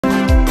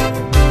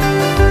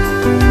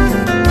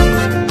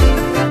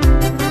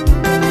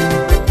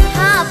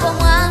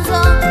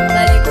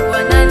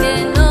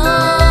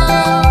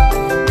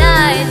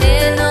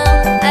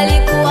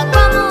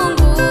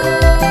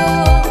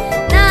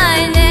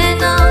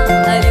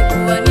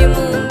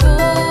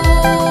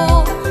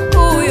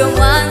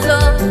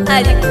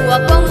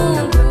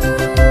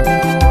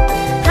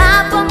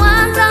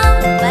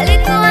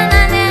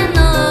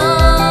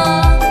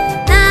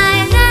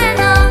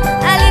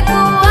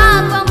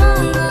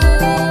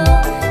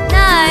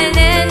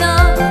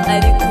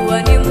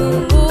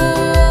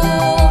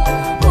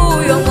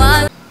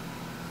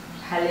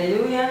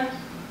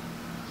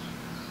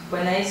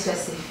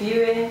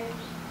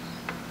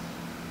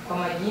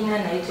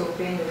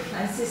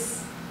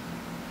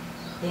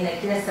Nina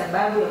kila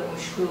sababu ya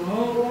kumshukuru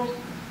Mungu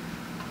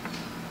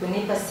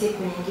kunipa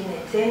siku nyingine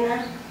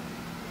tena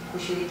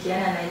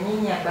kushirikiana na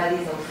nyinyi habari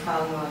za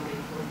ufalme wa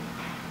mbinguni.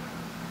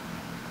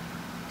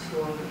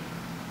 Tuombe.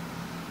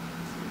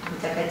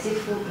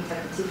 Mtakatifu,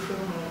 mtakatifu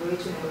Mungu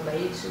wetu na Baba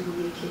yetu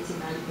uliyeketi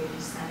mahali pa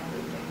juu sana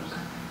mbinguni.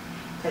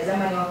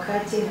 Tazama ni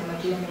wakati na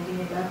majira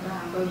mengine Baba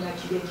ambayo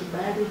unaachilia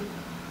kibali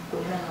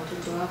kuonana na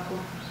watoto wako.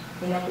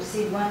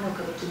 Ninakusihi Bwana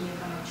ukanitumie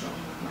kama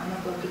chombo, maana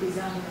kwa akili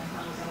zangu na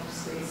fahamu zangu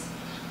siwezi,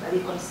 bali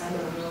kwa msaada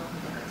wa Roho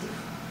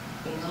Mtakatifu.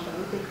 Ninaomba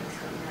yote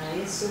katika jina la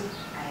Yesu.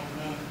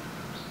 Amen.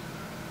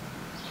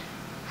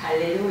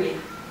 Haleluya.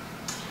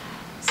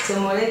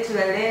 Somo letu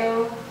la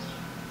leo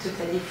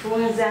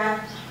tutajifunza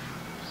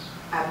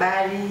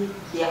habari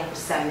ya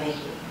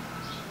kusamehe.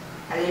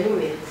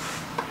 Haleluya.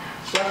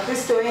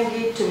 Wakristo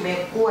wengi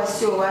tumekuwa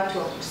sio watu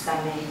wa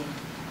kusamehe.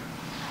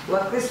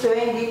 Wakristo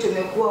wengi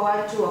tumekuwa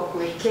watu wa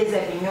kuwekeza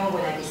vinyongo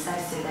na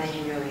visasi ndani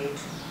ya mioyo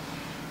yetu.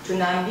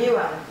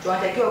 Tunaambiwa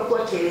tunatakiwa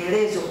kuwa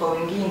kielelezo kwa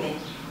wengine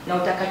na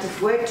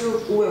utakatifu wetu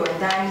uwe wa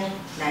ndani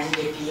na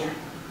nje pia.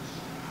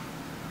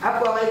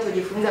 Hapo awali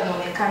tujifunza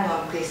muonekano wa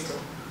Kristo.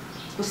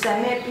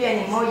 Kusamehe pia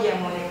ni moja ya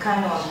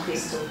muonekano wa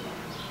Kristo.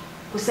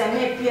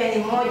 Kusamehe pia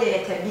ni moja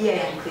ya tabia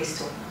ya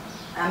Kristo.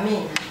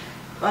 Amina.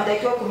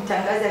 Tunatakiwa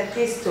kumtangaza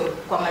Kristo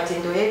kwa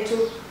matendo yetu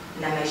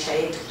na maisha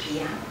yetu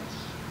pia.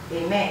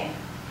 Amen.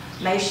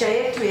 Maisha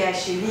yetu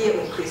yaashirie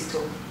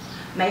Ukristo.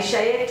 Maisha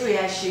yetu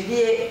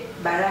yaashirie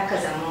baraka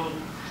za Mungu.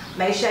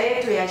 Maisha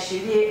yetu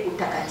yaashirie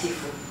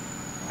utakatifu.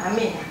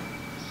 Amina.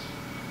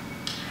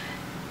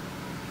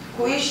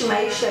 Kuishi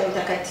maisha ya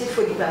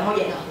utakatifu ni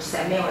pamoja na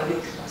kusamehe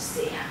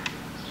waliotukosea.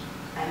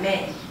 Amen.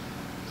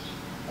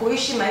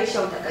 Kuishi maisha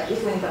ya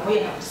utakatifu ni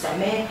pamoja na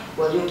kusamehe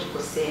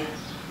waliotukosea.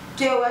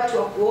 Tuwe watu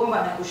wa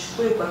kuomba na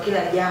kushukuru kwa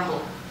kila jambo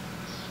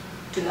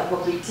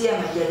tunapopitia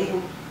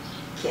majaribu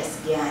kiasi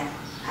gani.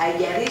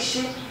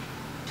 Haijalishi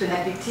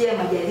tunapitia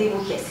majaribu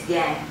kiasi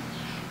gani.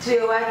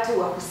 Tuwe watu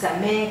wa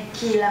kusamehe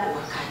kila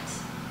wakati.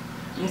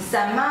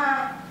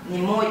 Msamaha ni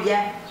moja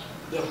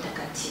ya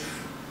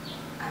utakatifu.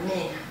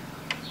 Amina.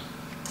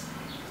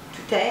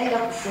 Tutaenda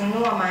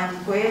kufunua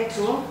maandiko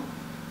yetu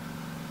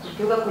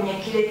kutoka kwenye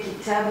kile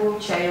kitabu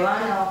cha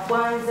Yohana wa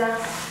kwanza.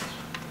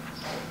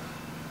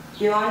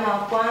 Yohana wa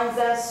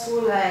kwanza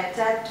sura ya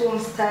 3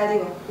 mstari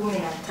wa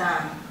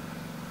 15.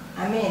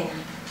 Amina.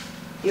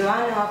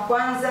 Yohana wa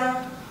kwanza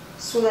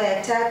sura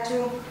ya 3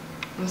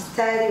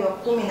 mstari wa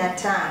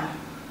 15.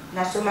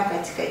 Nasoma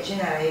katika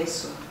jina la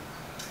Yesu.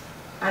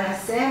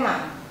 Anasema,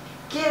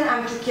 kila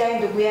amchukiaye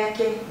ndugu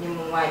yake ni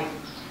muuaji.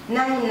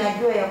 Nanyi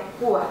mnajua ya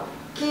kuwa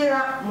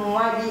kila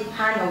muuaji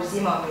hana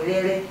uzima wa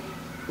milele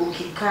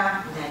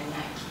ukikaa ndani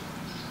yake.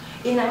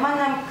 Ina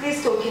maana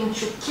Mkristo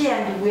ukimchukia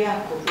ndugu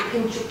yako,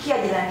 ukimchukia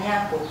jirani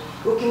yako,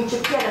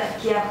 ukimchukia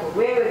rafiki yako,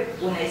 wewe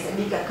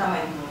unahesabika kama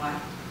ni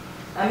muuaji.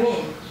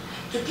 Amen.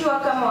 Tukiwa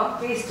kama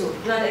Wakristo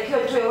tunatakiwa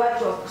tuwe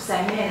watu wa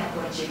kusamehe na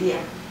kuachilia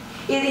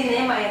ili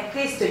neema ya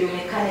Kristo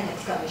ionekane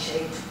katika maisha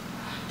yetu.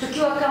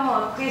 Tukiwa kama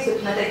Wakristo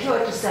tunatakiwa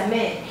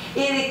tusamehe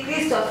ili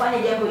Kristo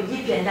afanye jambo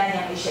jipya ndani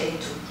ya maisha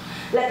yetu.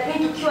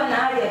 Lakini tukiwa na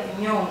hali ya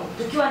vinyongo,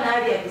 tukiwa na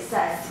hali ya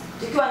visasi,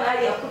 tukiwa na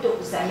hali ya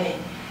kutokusamehe,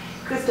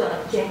 Kristo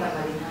anatutenga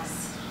mbali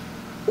nasi.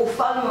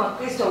 Ufalme wa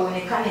Kristo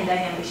uonekane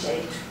ndani ya maisha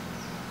yetu.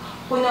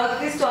 Kuna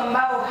Wakristo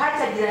ambao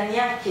hata jirani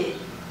yake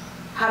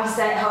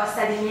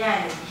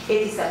hawasalimiani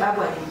eti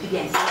sababu alimpiga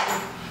njia,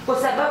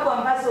 kwa sababu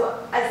ambazo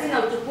hazina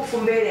utukufu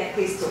mbele ya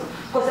Kristo,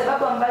 kwa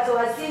sababu ambazo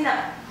hazina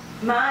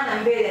maana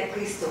mbele ya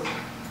Kristo.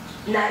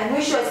 Na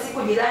mwisho wa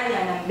siku jirani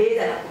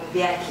anambeza na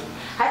kumdhihaki.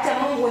 Hata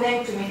Mungu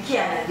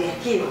unayemtumikia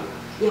anadhihakiwa.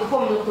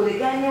 Yakuwa mlokole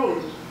gani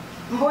huyu?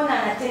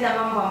 Mbona anatenda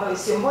mambo ambayo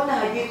sio? Mbona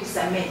hajui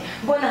kusamehe?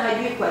 Mbona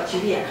hajui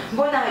kuachilia?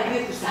 Mbona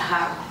hajui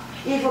kusahau?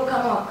 Hivyo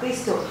kama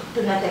Wakristo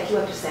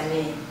tunatakiwa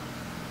tusamehe.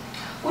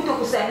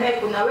 Kutokusamehe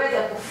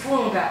kunaweza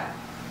kufunga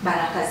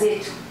baraka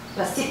zetu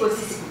pasipo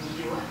sisi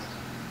kujijua.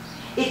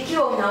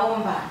 Ikiwa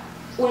unaomba,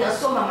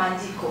 unasoma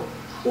maandiko,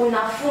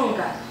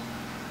 unafunga,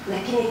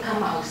 lakini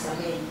kama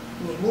hausamehe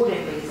ni bure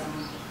mbele za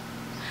Mungu.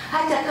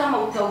 Hata kama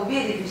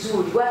utahubiri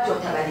vizuri, watu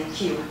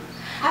watabarikiwa.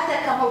 Hata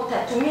kama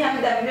utatumia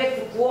muda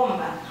mrefu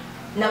kuomba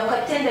na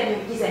ukatenda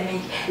miujiza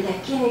mingi,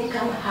 lakini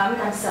kama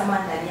hamna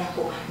msamaha ndani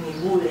yako ni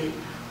bure.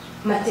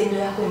 Matendo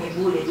yako ni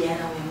bure,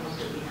 jehanamu ya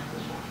moto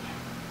inakungoja.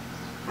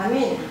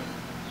 Amina.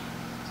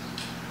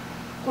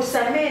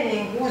 Kusamehe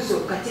ni nguzo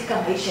katika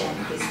maisha ya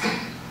Kristo.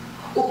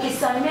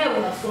 Ukisamehe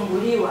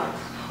unafunguliwa.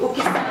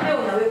 Ukisamehe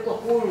unawekwa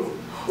huru.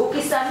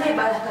 Ukisamehe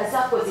baraka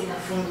zako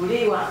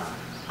zinafunguliwa.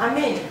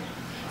 Amina.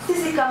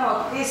 Sisi kama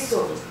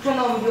Wakristo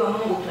tunaomjua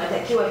Mungu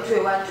tunatakiwa tuwe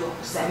watu wa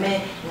kusamehe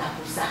na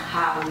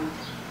kusahau.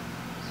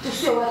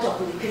 Tusiwe watu wa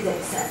kulipiza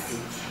visasi.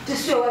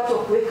 Tusiwe watu wa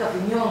kuweka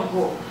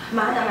vinyongo.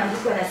 Maana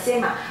maandiko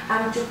yanasema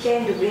amchukiaye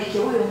ndugu yake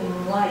huyo ni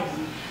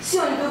muuaji.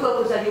 Sio ndugu wa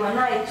kuzaliwa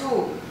naye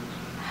tu.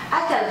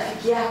 Hata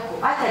rafiki yako,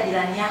 hata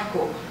jirani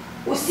yako,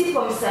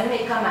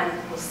 usipomsamehe kama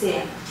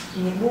alikukosea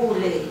ni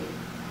bure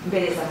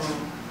mbele za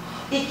Mungu.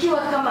 Ikiwa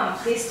kama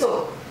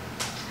Mkristo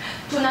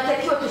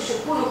tunatakiwa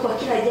tushukuru kwa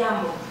kila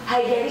jambo,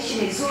 haijalishi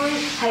ni nzuri,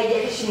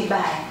 haijalishi ni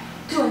baya,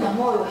 tuwe na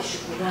moyo wa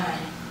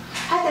shukrani.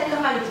 Hata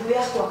kama ndugu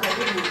yako wa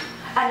karibu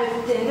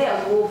amekutendea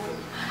uovu,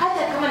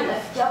 hata kama ni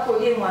rafiki yako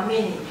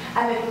uliyemwamini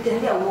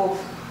amekutendea uovu,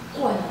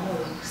 kuwa na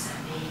moyo wa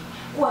kusamehe,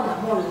 kuwa na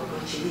moyo wa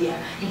kuachilia,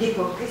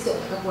 ndipo Kristo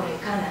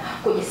atakapoonekana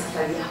kwenye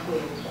safari yako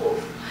ya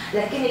wokovu.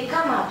 Lakini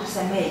kama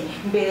hatusamehi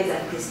mbele za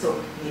Kristo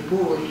ni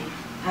bure.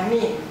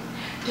 Amin.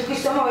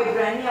 Tukisoma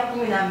Waebrania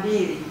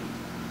 12,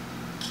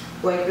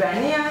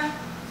 Waebrania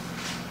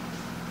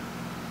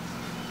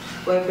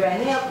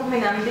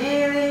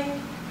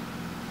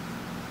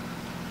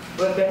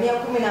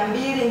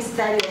 12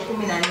 mstari wa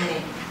 14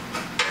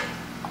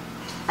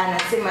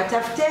 anasema,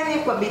 tafuteni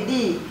kwa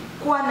bidii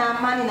kuwa na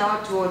amani na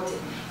watu wote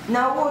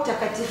na huo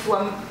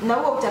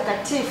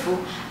utakatifu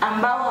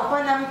ambao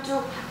hapana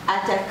mtu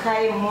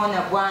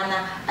atakayemwona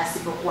Bwana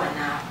asipokuwa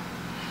nao.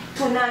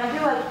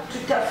 Tunaambiwa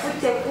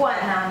tutafute kuwa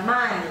na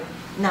amani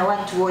na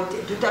watu wote,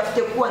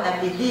 tutafute kuwa na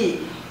bidii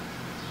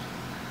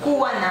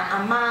kuwa na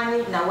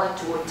amani na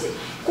watu wote.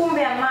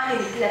 Kumbe amani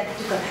ni kila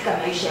kitu katika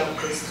maisha ya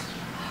Ukristo.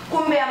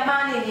 Kumbe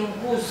amani ni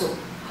nguzo.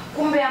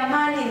 Kumbe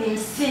amani ni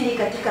msingi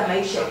katika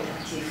maisha ya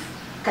utakatifu,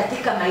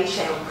 katika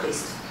maisha ya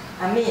Ukristo.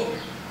 Amin.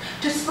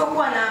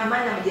 Tusipokuwa na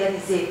amani na majirani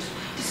zetu,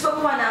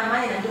 tusipokuwa na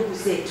amani na ndugu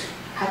zetu,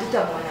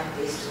 hatutamwona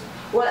Kristo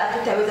wala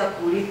hatutaweza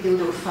kurithi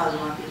ule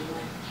ufalme wa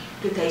mbinguni.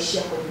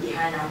 Tutaishia kwenye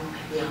jehanamu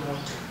ya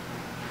moto.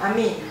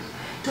 Amin.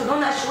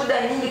 Tunaona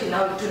shuhuda nyingi,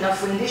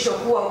 tunafundishwa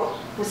kuwa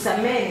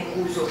kusamehe ni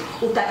nguzo,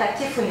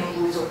 utakatifu ni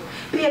nguzo.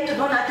 Pia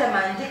tunaona hata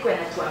maandiko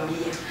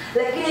yanatuambia.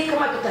 Lakini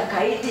kama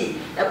tutakaidi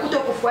na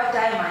kutokufuata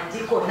haya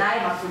maandiko na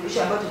haya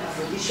mafundisho ambayo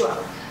tunafundishwa,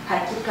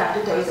 hakika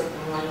hatutaweza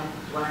kumwona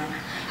Bwana.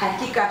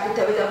 Hakika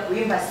hatutaweza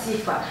kuimba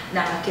sifa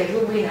na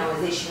makerubi na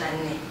wazee 24,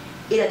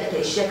 ila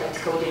tutaishia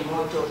katika ule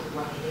moto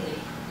wa milele.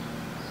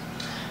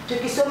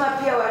 Tukisoma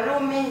pia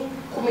Warumi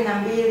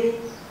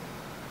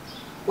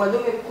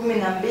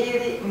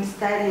 12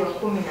 mstari wa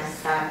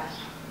 17.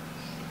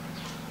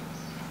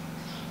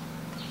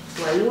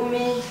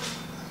 Warumi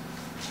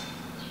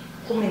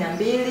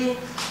 12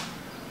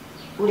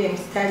 ule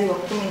mstari wa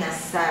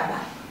 17.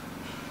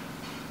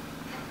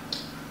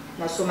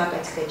 Nasoma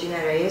katika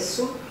jina la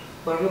Yesu.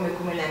 Warumi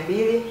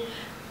 12,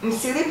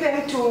 msilipe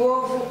mtu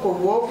uovu kwa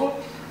uovu,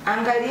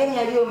 angalieni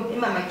yaliyo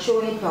mema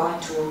machoni pa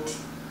watu wote.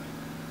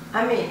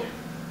 Amen.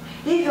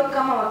 Hivyo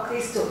kama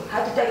Wakristo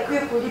hatutakiwi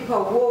kulipa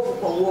uovu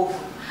kwa uovu,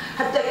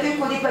 hatutakiwi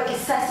kulipa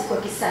kisasi kwa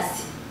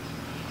kisasi.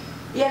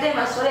 Yale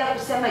masuala ya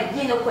kusema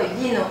jino kwa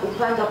jino,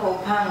 upanga kwa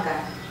upanga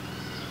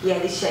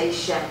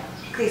yalishaisha.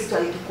 Kristo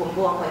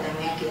alitukomboa kwa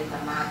damu yake ya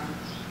thamani.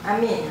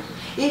 Amen.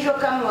 Hivyo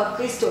kama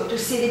Wakristo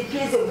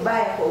tusilipize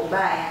ubaya kwa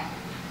ubaya,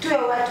 tuwe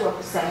watu wa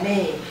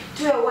kusamehe,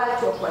 tuwe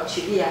watu wa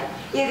kuachilia,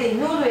 ili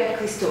nuru ya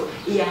Kristo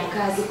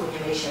iangaze kwenye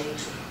maisha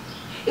yetu,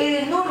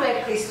 ili nuru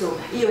ya Kristo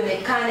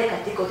ionekane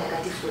katika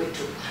utakatifu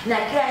wetu, na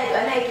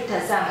kila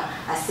anayetutazama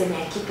aseme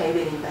hakika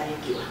yule ni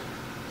mbarikiwa.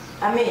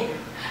 Amen.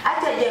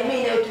 Hata jamii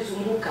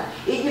inayotuzunguka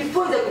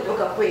ijifunze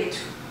kutoka kwetu,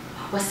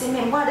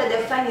 waseme mbona dada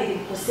fulani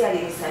alimkosea,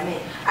 alinisamehe,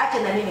 acha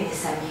na mimi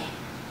nisamehe.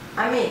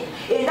 Amen.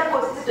 Endapo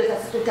sisi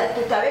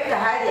tutaweka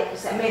hali ya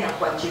kusamehe na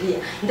kuachilia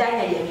ndani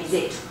ya jamii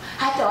zetu,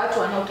 hata watu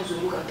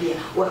wanaotuzunguka pia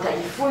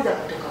watajifunza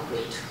kutoka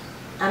kwetu.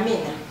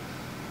 Amina.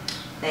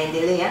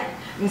 Naendelea,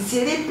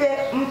 msilipe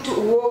mtu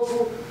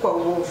uovu kwa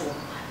uovu,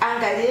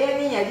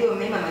 angalieni yaliyo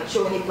mema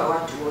machoni pa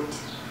watu wote.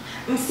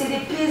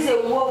 Msilipize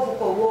uovu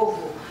kwa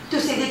uovu,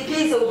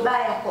 tusilipize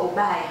ubaya kwa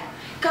ubaya.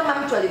 Kama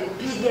mtu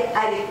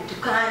alikupiga,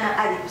 alikutukana,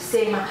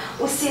 alikusema,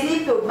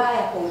 usilipe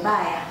ubaya kwa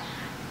ubaya,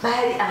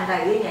 bali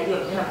angalieni yaliyo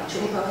mema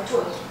machoni pa watu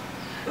wote.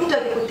 Mtu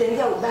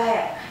akikutendea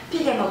ubaya,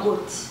 piga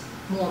magoti,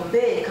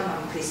 muombee kama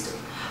Mkristo.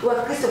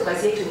 Wakristo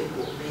kazi yetu ni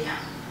kuombea.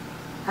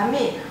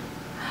 Amen.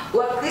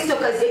 Wakristo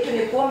kazi yetu ni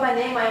kuomba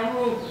neema ya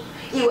Mungu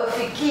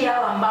iwafikie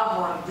hao ambao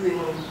hawamjui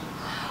Mungu.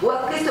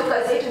 Wakristo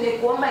kazi yetu ni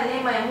kuomba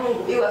neema ya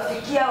Mungu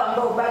iwafikie hao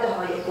ambao bado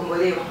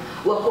hawajakombolewa,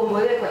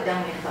 wakombolewe kwa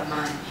damu ya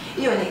thamani.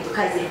 Hiyo ni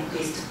kazi ya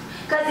Mkristo.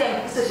 Kazi ya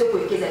Mkristo sio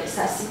kuwekeza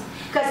risasi.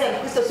 Kazi ya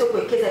Mkristo sio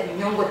kuwekeza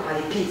vinyongo na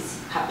malipizi.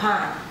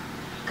 Hapana.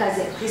 Kazi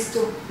ya Kristo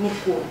ni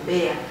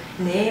kuombea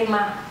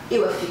neema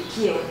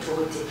iwafikie watu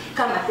wote,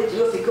 kama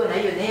tulivyofikiwa na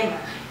hiyo neema,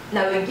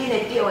 na wengine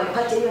pia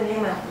wapate hiyo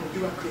neema ya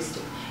kumjua Kristo.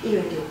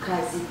 Hiyo ndio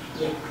kazi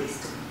ya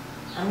Kristo.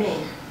 Amen.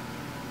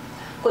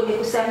 Kwenye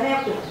kusamehe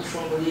kuna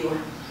kufunguliwa.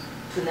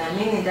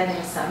 Tunaamini ndani ya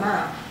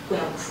msamaha kuna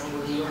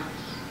kufunguliwa.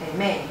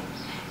 Amen.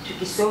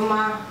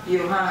 Tukisoma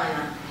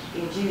Yohana,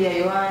 Injili ya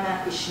Yohana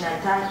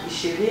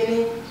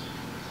 23:20,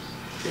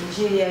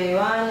 Injili ya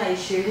Yohana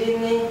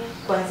 20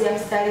 kuanzia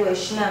mstari wa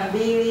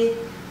 22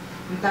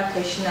 mpaka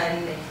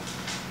 24.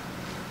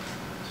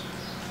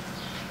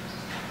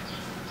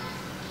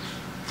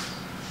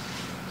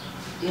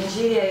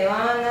 Injili ya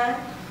Yohana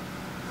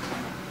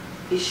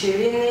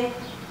 20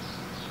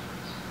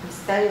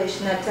 mstari wa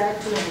 23 na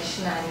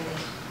 24.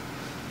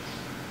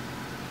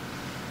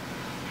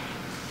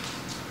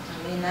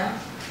 Amina.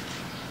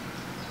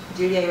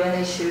 Injili ya Yohana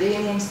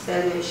 20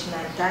 mstari wa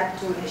 23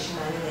 na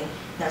 24.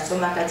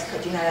 Nasoma katika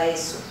jina la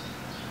Yesu.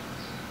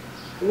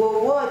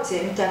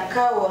 wowote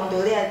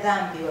mtakaoondolea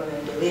dhambi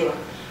wameondolewa,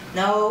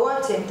 na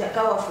wowote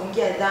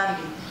mtakaowafungia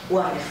dhambi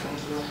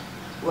wamefungiwa.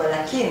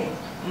 Walakini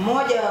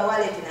mmoja wa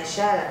wale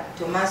tenashara,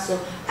 Tomaso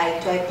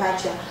aitwaye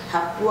Pacha,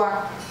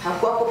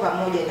 hakuwako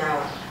pamoja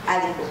nao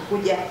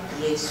alipokuja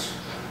Yesu.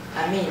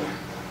 Amina.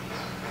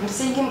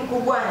 Msingi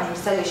mkubwa ni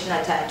mstari wa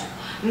 23.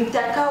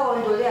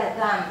 Mtakaoondolea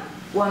dhambi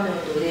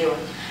wameondolewa,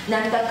 na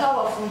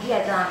mtakaowafungia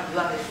dhambi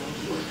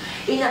wamefungiwa.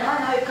 Ina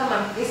maana wewe kama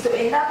Mkristo,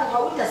 endapo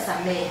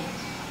hautasamehe,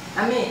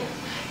 amen,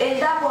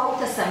 endapo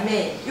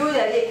hautasamehe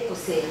yule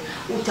aliyekukosea,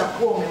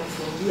 utakuwa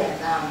umemfungia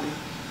dhambi.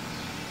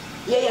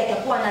 Yeye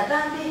atakuwa na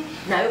dhambi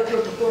na wewe pia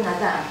utakuwa na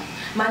dhambi.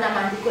 Maana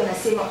maandiko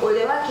yanasema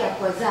ole wake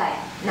akwazae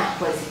na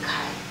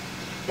akwazikae.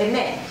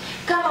 Amen.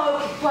 Kama wewe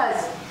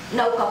ukikwaza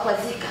na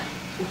ukakwazika,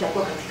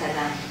 utakuwa katika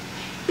dhambi.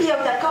 Pia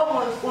utakao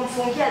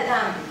kumfungia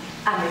dhambi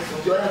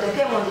amefungiwa.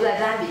 Unatokea muondolea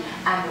dhambi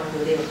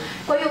ameondolewa.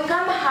 Kwa hiyo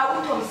kama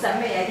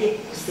hautomsamehe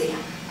aliyekukosea,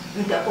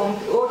 mtakuwa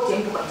wote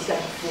mpo katika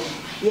kifungo.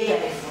 Yeye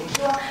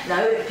amefungiwa na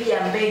wewe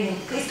pia ambaye ni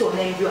Mkristo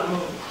unayemjua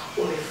Mungu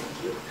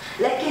umefungiwa.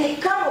 Lakini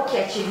kama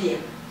ukiachilia,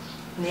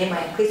 neema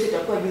ya Kristo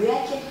itakuwa juu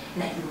yake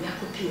na juu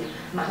yako pia,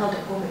 maana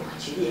utakuwa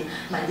umemwachilia.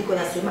 Maandiko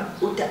yanasema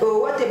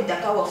wote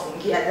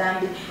mtakaowafungia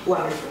dhambi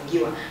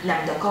wamefungiwa,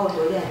 na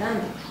mtakaoondolea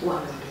dhambi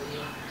wameondolewa.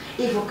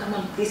 Hivyo kama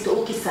Mkristo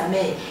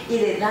ukisamehe,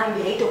 ile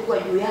dhambi haitakuwa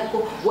juu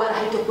yako wala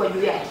haitakuwa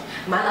juu yake,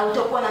 maana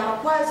utakuwa na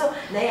makwazo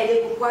na yeye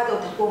aliyekukwaza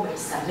utakuwa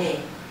umemsamehe.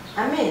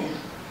 Amen.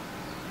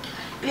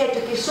 Pia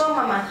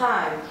tukisoma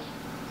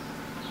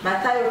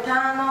Mathayo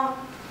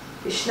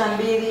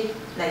 5:22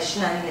 na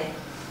 24.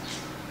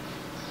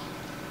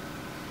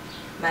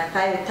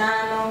 Mathayo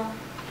 5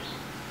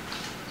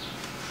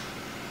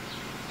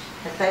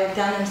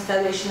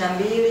 mstari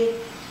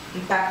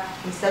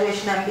wa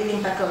 22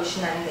 mpaka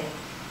 24.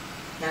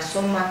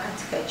 Nasoma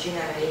katika jina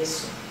la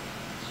Yesu.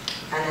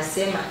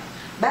 Anasema,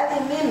 bali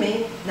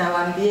mimi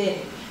nawaambieni,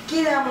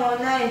 kila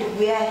muonaye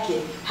ndugu yake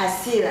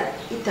hasira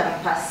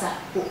itampasa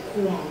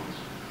hukumu.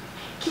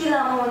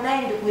 Kila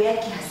muonaye ndugu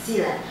yake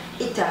hasira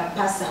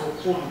itampasa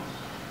hukumu.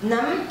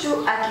 Na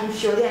mtu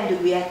akimfyolea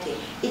ndugu yake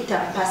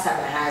itampasa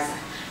baraza.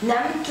 Na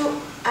mtu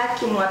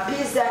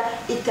akimwapiza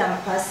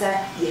itampasa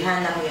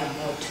jehanamu ya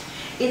moto.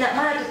 Ina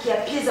maana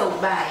tukiapiza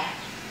ubaya,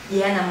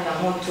 jehanamu ya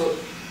moto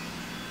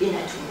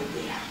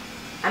inatungojea.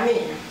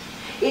 Amina.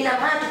 Ina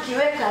maana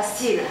tukiweka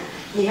hasira,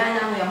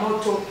 jehanamu ya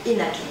moto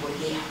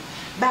inatungojea.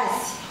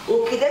 Basi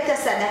ukileta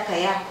sadaka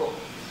yako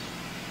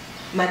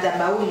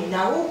madhabahuni, na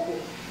huku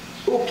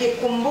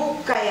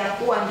ukikumbuka ya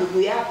kuwa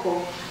ndugu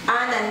yako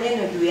ana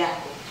neno juu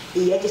yako,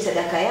 iache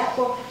sadaka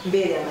yako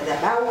mbele ya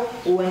madhabahu,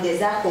 uende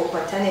zako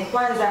upatane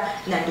kwanza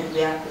na ndugu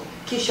yako,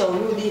 kisha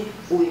urudi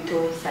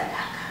uitoe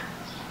sadaka.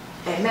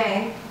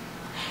 Amen.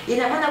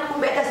 Ina maana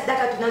kumbe hata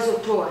sadaka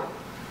tunazotoa,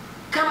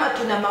 kama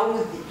tuna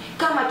maudhi,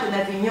 kama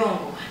tuna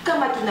vinyongo,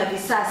 kama tuna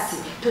visasi,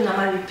 tuna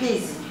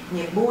malipizi,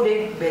 ni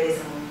bure mbele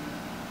za Mungu.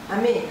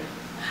 Amen.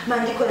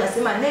 Maandiko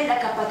yanasema nenda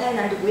kapatane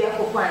na ndugu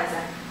yako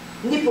kwanza,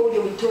 ndipo uje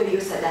uitoe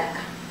hiyo sadaka.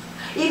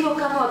 Hivyo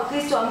kama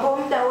Wakristo ambao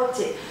muda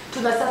wote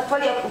tuna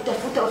safari ya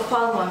kutafuta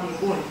ufalme wa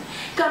mbinguni,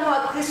 kama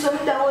Wakristo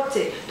muda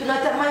wote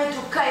tunatamani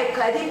tukae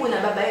karibu na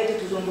Baba yetu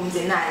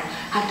tuzungumze naye,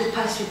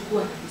 hatupaswi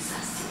kuwa na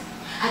visasi,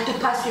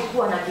 hatupaswi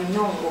kuwa na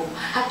vinyongo,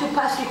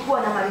 hatupaswi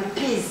kuwa na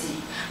malipizi.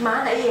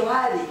 Maana hiyo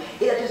hali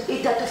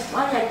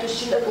itatufanya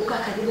tushinde kukaa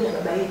karibu na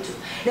Baba yetu,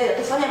 na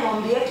itatufanya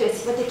maombi yetu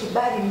yasipate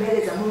kibali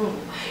mbele za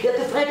Mungu,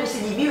 itatufanya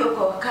tusijibiwe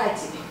kwa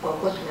wakati, kwa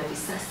kuwa tuna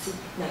visasi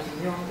na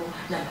vinyongo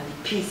na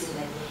malipizi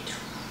ndani yetu.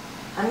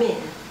 Amen.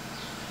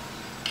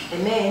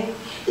 Amen.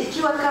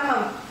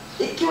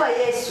 Ikiwa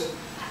Yesu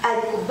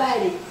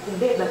alikubali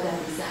kubeba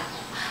dhambi zako,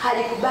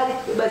 alikubali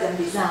kubeba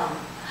dhambi zangu,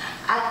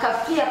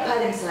 akafia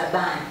pale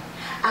msalabani,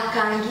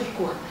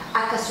 akaangikwa,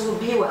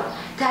 akasulubiwa,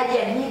 taji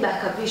ya miiba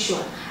akavishwa,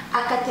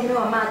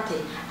 akatemewa mate,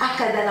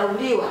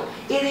 akadharauliwa,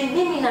 ili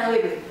mimi na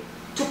wewe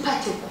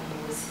tupate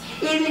ukombozi,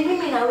 ili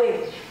mimi na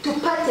wewe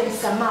tupate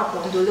msamaha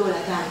kwa ondoleo la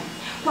dhambi.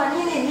 Kwa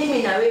nini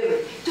mimi na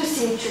wewe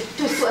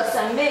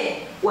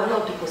tusiwasamehe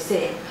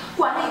wanaotukosea?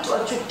 Kwa nini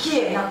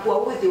tuwachukie na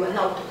kuwaudhi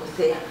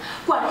wanaotukosea?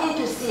 Kwa nini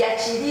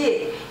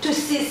tusiachilie,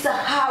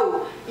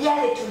 tusisahau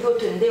yale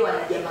tuliyotendewa na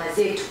jamaa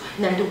zetu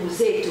na ndugu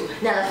zetu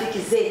na rafiki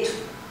zetu?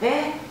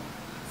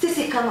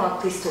 Sisi kama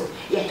Wakristo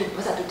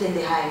yatupasa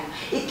tutende hayo.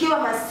 Ikiwa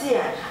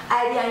Masia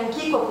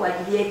aliangikwa kwa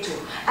ajili yetu,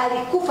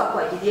 alikufa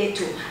kwa ajili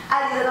yetu,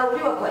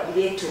 alidharauliwa kwa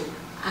ajili yetu,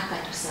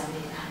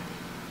 akatusamehe dhambi,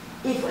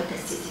 hivyo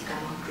hata sisi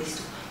kama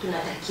Wakristo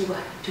tunatakiwa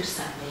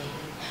tusamehe,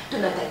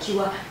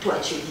 tunatakiwa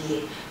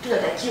tuachilie,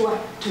 tunatakiwa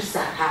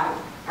tusahau.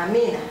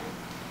 Amina.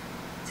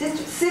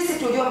 Sisi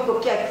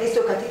tuliompokea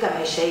Kristo katika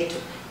maisha yetu,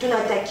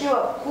 tunatakiwa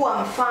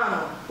kuwa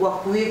mfano wa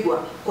kuigwa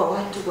kwa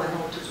watu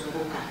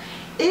wanaotuzunguka,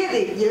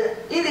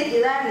 ili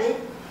jirani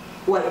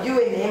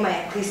wajue neema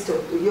ya Kristo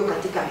iliyo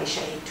katika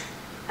maisha yetu.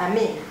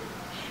 Amina.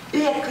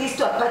 Pia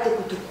Kristo apate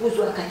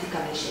kutukuzwa katika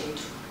maisha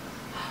yetu.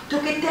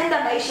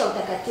 Tukitenda maisha ya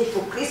utakatifu,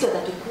 Kristo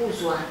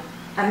atatukuzwa.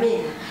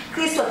 Amina.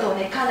 Kristo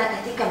ataonekana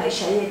katika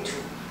maisha yetu.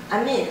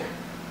 Amina.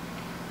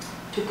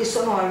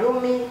 Tukisoma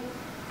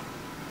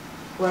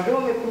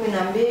Warumi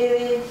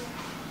 12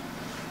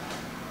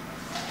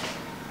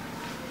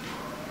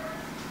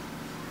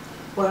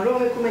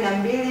 Warumi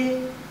 12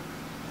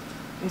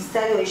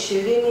 mstari wa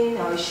 20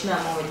 na wa 21.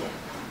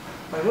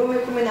 Warumi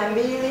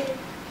 12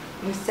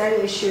 mstari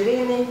wa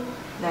 20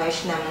 na wa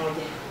 21.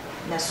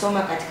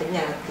 Nasoma katika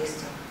jina la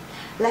Kristo.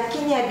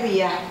 Lakini adui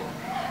yako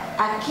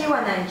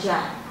akiwa na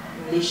njaa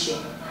mlishe,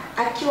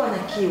 akiwa na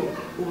kiu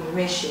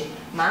umnyweshe,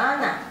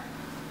 maana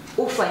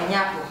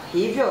ufanyapo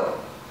hivyo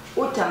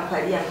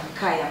utampalia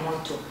makaa ya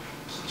moto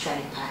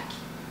kichwani pake.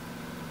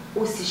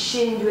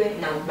 Usishindwe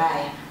na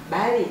ubaya,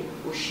 bali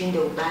ushinde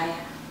ubaya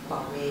kwa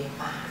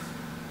wema.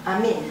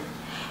 Amina.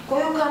 Kwa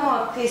hiyo kama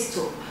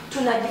Wakristo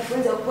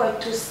tunajifunza kuwa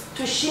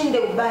tushinde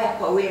ubaya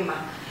kwa wema,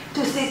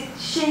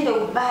 tusishinde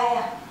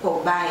ubaya kwa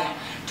ubaya.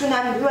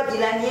 Tunaambiwa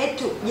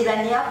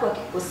jirani yako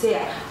akikosea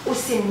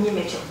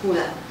usimnyime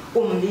chakula,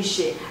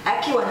 umlishe,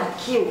 akiwa na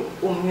kiu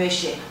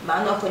umnyweshe,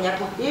 maana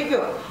ufanyapo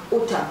hivyo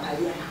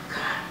utampalia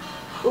makaa.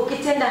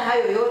 Ukitenda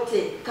hayo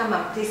yote kama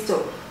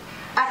Mkristo,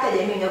 hata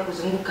jamii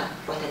inayokuzunguka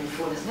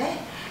watajifunza.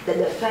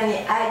 Dada fulani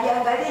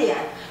hajaangalia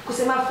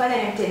kusema fulani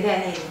alimtendea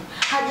nini,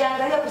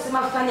 hajaangalia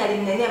kusema fulani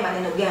alimnenea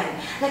maneno gani,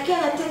 lakini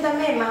anatenda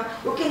mema.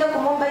 Ukienda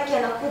kumwomba hiki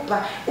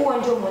anakupa. Huo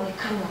ndio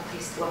muonekano wa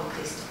Kristo, wa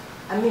Mkristo.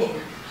 Amina.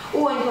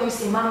 Huo ndio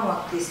msimamo wa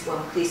Kristo, wa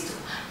Mkristo.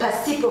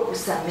 Pasipo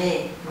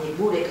kusamehe ni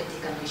bure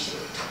katika maisha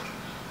yetu.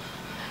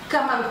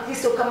 Kama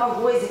Mkristo, kama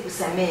huwezi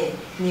kusamehe,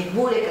 ni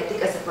bure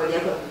katika safari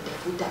yako ya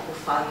kutafuta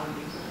ufalme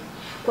mbinguni.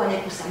 Kwani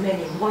kusamehe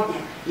ni moja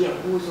ya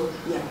nguzo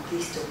ya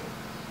Mkristo.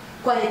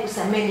 Kwani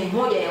kusamehe ni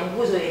moja ya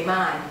nguzo ya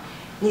imani.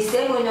 Ni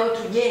sehemu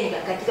inayotujenga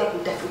katika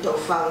kutafuta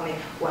ufalme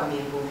wa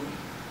mbinguni.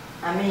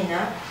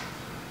 Amina.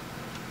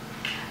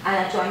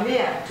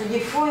 Anatuambia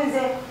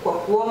tujifunze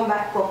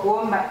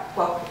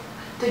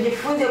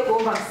tujifunze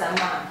kuomba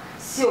msamaha,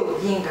 sio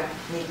ujinga,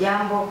 ni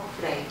jambo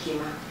la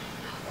hekima.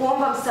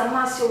 Kuomba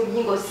msamaha sio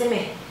ujinga,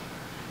 useme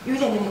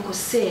yule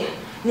amenikosea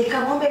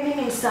nikamwombe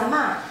mimi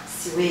msamaha,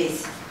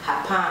 siwezi.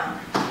 Hapana.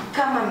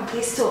 Kama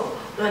Mkristo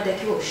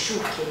unatakiwa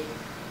ushuke,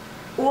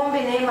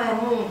 uombe neema ya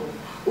Mungu,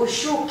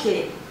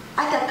 ushuke.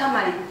 Hata kama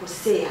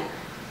alikukosea,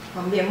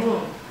 mwambie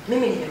Mungu,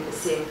 mimi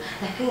nimekosea,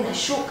 lakini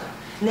nashuka,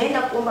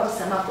 naenda kuomba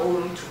msamaha kwa huyo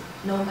mtu,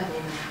 naomba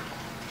neema yako.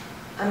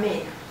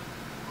 Amen.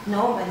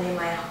 Naomba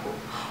neema yako.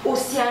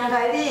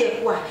 Usiangalie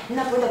kwa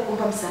ninapoenda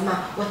kuomba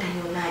msamaha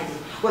watanionaje,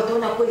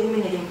 wataona kweli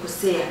mimi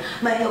nilimkosea,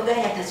 maneno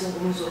gani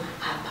yatazungumzwa.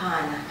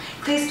 Hapana.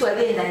 Kristo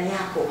aliye ndani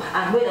yako,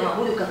 ambaye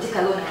anaabudu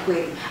katika roho na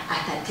kweli,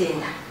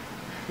 atatenda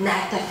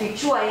na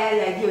atafichua yale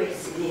yaliyo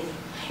yasilini,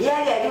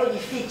 yale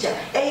yaliyojificha.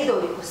 Aidha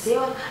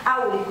ulikosewa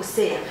au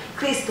ulikosea,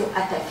 Kristo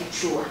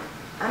atafichua.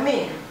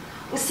 Amen.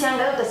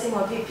 Usiangalie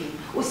utasema vipi,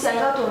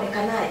 usiangalie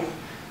utaonekanaje,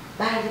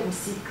 bali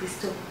msi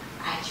Kristo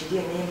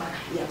aachilie neema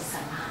ya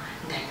msamaha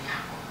ndani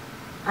yako.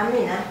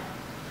 Amina.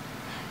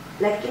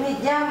 Lakini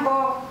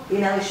jambo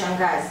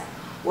linaloshangaza,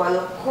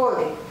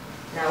 walokole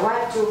na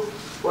watu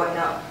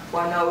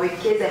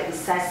wanaowekeza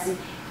visasi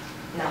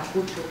na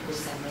kuto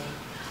kusamehe.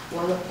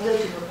 Walokole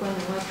tumekuwa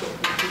ni watu wa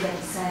kuwekeza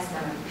visasi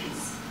na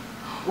malipizi.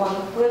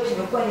 Walokole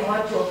tumekuwa ni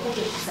watu wa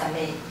kuto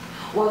kusamehe.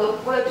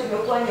 Walokole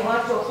tumekuwa ni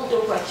watu wa kuto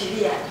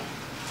kuachilia.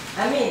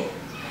 Amin.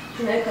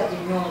 Tunaweka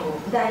vinyongo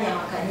ndani ya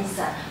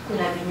makanisa,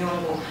 kuna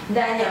vinyongo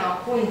ndani ya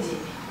makundi,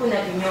 kuna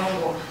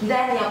vinyongo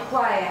ndani ya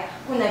kwaya,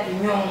 kuna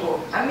vinyongo.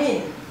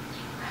 Amin.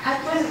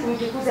 Hatuwezi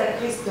kumtukuza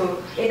Kristo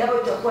endapo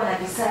tutakuwa na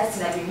visasi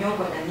na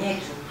vinyongo ndani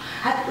yetu.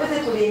 Hatuwezi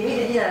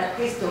kulihimidi jina la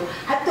Kristo,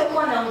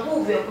 hatutakuwa na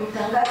nguvu ya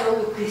kumtangaza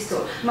huyu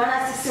Kristo,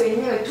 maana sisi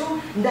wenyewe tu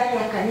ndani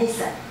ya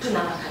kanisa tuna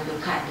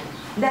makandokando.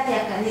 Ndani ya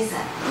kanisa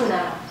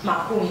tuna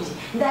makundi,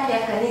 ndani ya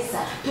kanisa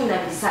tuna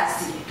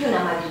visasi, tuna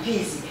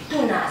malipizi,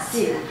 tuna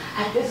hasira.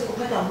 Hatuwezi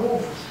kupata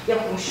nguvu ya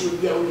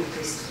kumshuhudia huyu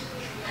Kristo.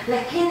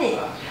 Lakini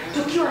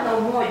tukiwa na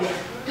umoja,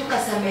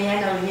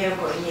 tukasameheana wenyewe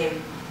kwa wenyewe,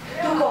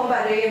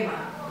 tukaomba rehema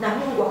na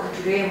Mungu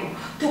akaturehemu,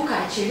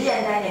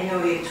 tukaachilia ndani ya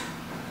mioyo yetu,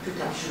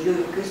 tutamshuhudia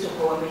huyu Kristo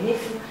kwa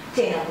uaminifu,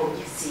 tena kwa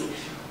ujasiri.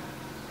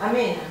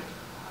 Amen.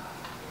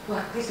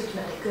 Kwa Kristo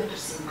tunatakiwa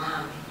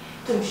tusimame,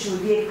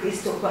 tumshuhudie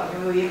Kristo kwa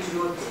mioyo yetu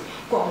yote,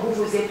 kwa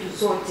nguvu zetu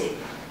zote.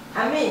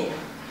 Amen.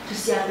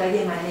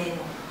 Tusiangalie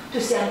maneno,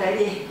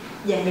 tusiangalie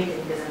jamii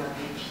itanitazama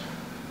vipi,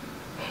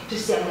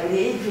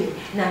 tusiangalie hivi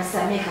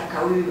namsamehe kaka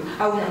huyu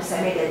au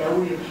namsamehe dada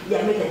huyu,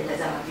 jamii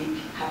itanitazama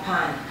vipi.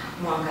 Hapana.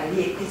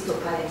 Muangalie Kristo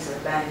pale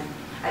msalabani,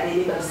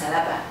 alibeba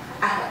msalaba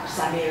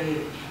akakusamehe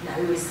wewe, na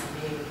wewe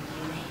samehe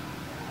wengine.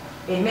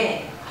 Amen.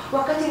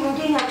 Wakati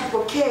mwingine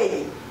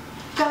hatupokei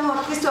kama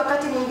Wakristo,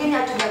 wakati mwingine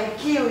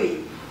hatubarikiwi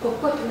kwa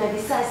kuwa tuna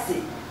visasi,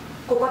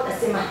 kwa kuwa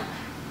tunasema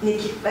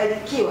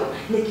nikibarikiwa,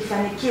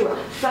 nikifanikiwa,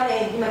 fulani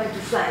aendima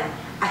kitu fulani,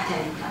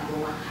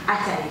 atanitambua,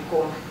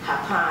 atanikoma.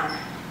 Hapana.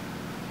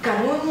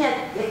 Kanuni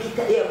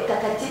ya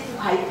utakatifu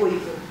haipo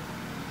hivyo.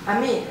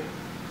 Amen.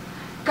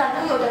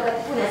 Kanuni ya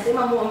utakatifu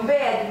inasema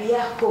muombee adui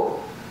yako.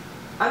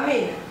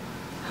 Amen.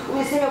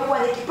 Uniseme kuwa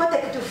nikipata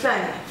kitu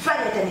fulani,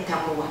 fulani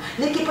atanitambua,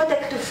 nikipata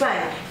kitu fulani,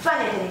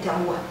 fulani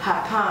atanitambua.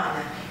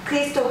 Hapana.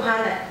 Kristo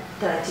hana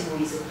taratibu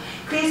hizo.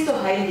 Kristo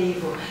haendi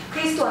hivyo.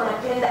 Kristo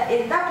anapenda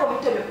endapo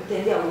mtu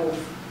amekutendea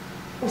uovu,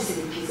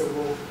 usilipize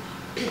uovu.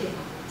 Piga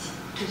magoti.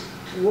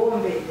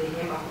 Tuombe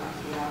rehema kwa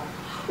ajili yao.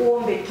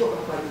 Uombe toba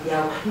kwa ajili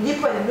yao.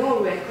 Ndipo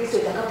nuru ya Kristo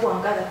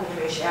itakapoangaza kwenye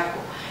maisha yako.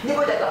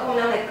 Ndipo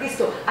utakapoona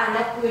Kristo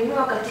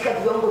anakuinua katika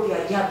viwango vya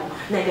ajabu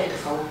na vya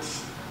tofauti.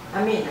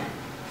 Amina.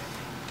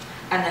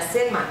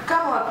 Anasema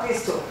kama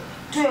Wakristo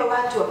tuwe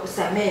watu wa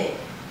kusamehe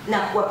na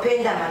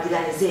kuwapenda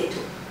majirani zetu.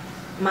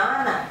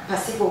 Maana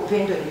pasipo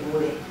upendo ni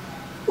bure.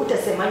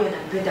 Utasemaje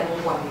unampenda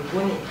Mungu wa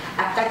mbinguni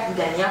akati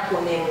ndani yako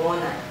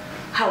unayemuona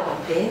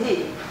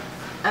haupendi?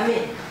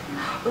 Amen.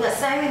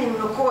 Unasema ni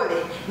mlokole,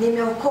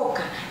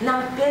 nimeokoka,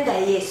 nampenda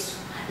Yesu,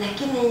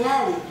 lakini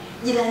yale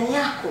jirani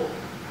yako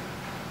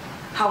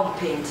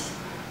haumpendi,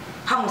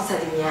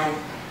 hamsalimiani,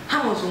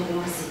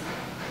 hamzungumzi,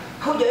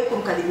 hujawahi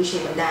kumkaribisha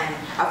ibadani,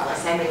 afu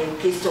unasema ni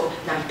Mkristo,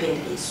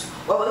 nampenda Yesu.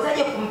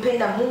 Wawezaje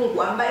kumpenda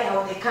Mungu ambaye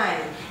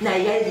haonekani na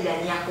yale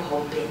jirani yako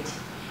haumpendi?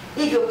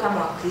 Hivyo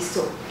kama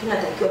Wakristo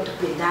tunatakiwa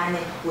tupendane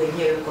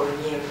wenyewe kwa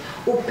wenyewe.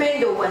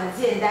 Upendo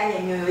uanzie ndani ya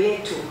mioyo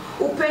yetu.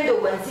 Upendo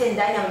uanzie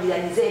ndani ya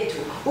majirani zetu.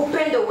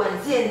 Upendo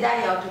uanzie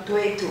ndani ya watoto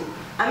wetu.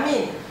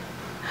 Amin.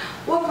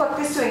 Wapo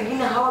Wakristo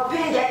wengine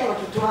hawapendi hata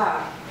watoto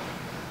wao.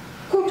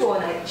 Kuto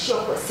wanaishia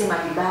kusema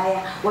vibaya,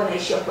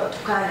 wanaishia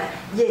kuwatukana.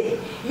 Je,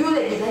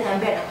 yule jirani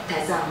ambaye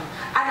anakutazama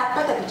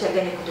anapata picha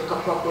gani kutoka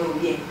kwako wewe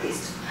ndiye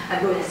Mkristo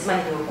ambaye unasema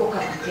nimeokoka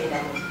na kupenda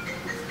Mungu?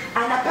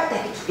 Anapata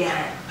kitu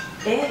gani?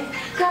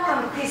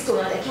 Kama Mkristo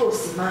unatakiwa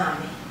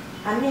usimame.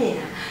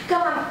 Amina.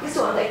 Kama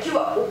Mkristo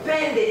unatakiwa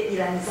upende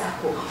jirani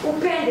zako,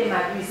 upende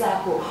maadui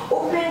zako,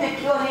 upende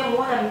kila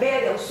unayemuona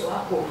mbele ya uso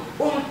wako,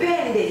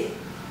 umpende.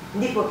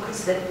 Ndipo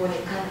Kristo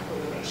ataonekana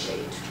kwenye maisha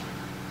yetu.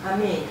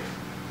 Amina.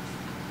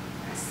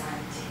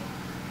 Asante.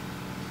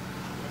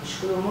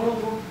 Nashukuru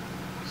Mungu.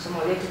 Somo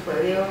letu kwa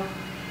leo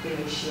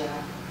limeishia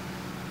hapa.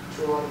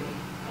 Tuombe.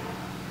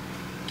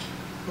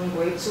 Mungu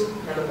wetu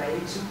na Baba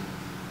yetu,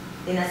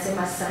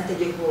 ninasema asante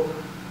Jehova,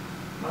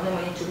 maana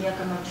umenitumia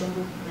kama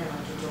chombo na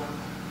watoto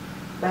wako.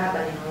 Baba,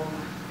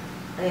 ninaomba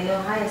maneno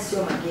haya sio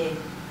mageni,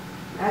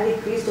 bali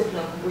Kristo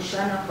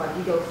tunakumbushana kwa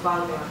ajili ya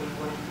ufalme wa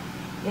mbinguni.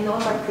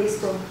 Ninaomba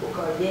Kristo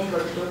ukawajenga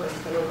watoto wako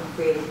katika roho ya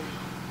kweli,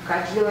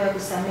 kaachilia ya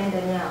kusamehe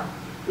ndani yao,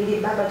 ili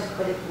Baba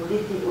tukapate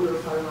kurithi ule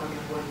ufalme wa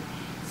mbinguni.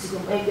 Siku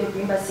moja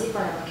kuimba sifa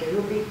na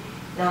makerubi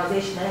na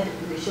wazee 28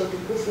 tukudishia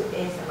utukufu,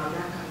 enzi na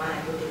mamlaka, maana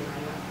yote ni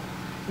mali yako.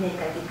 Ni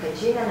katika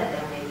jina na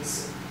damu ya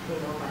Yesu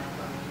ninaomba na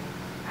kuamini.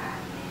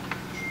 Amen.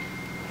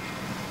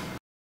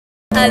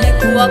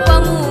 Alikuwa kwa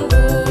Mungu.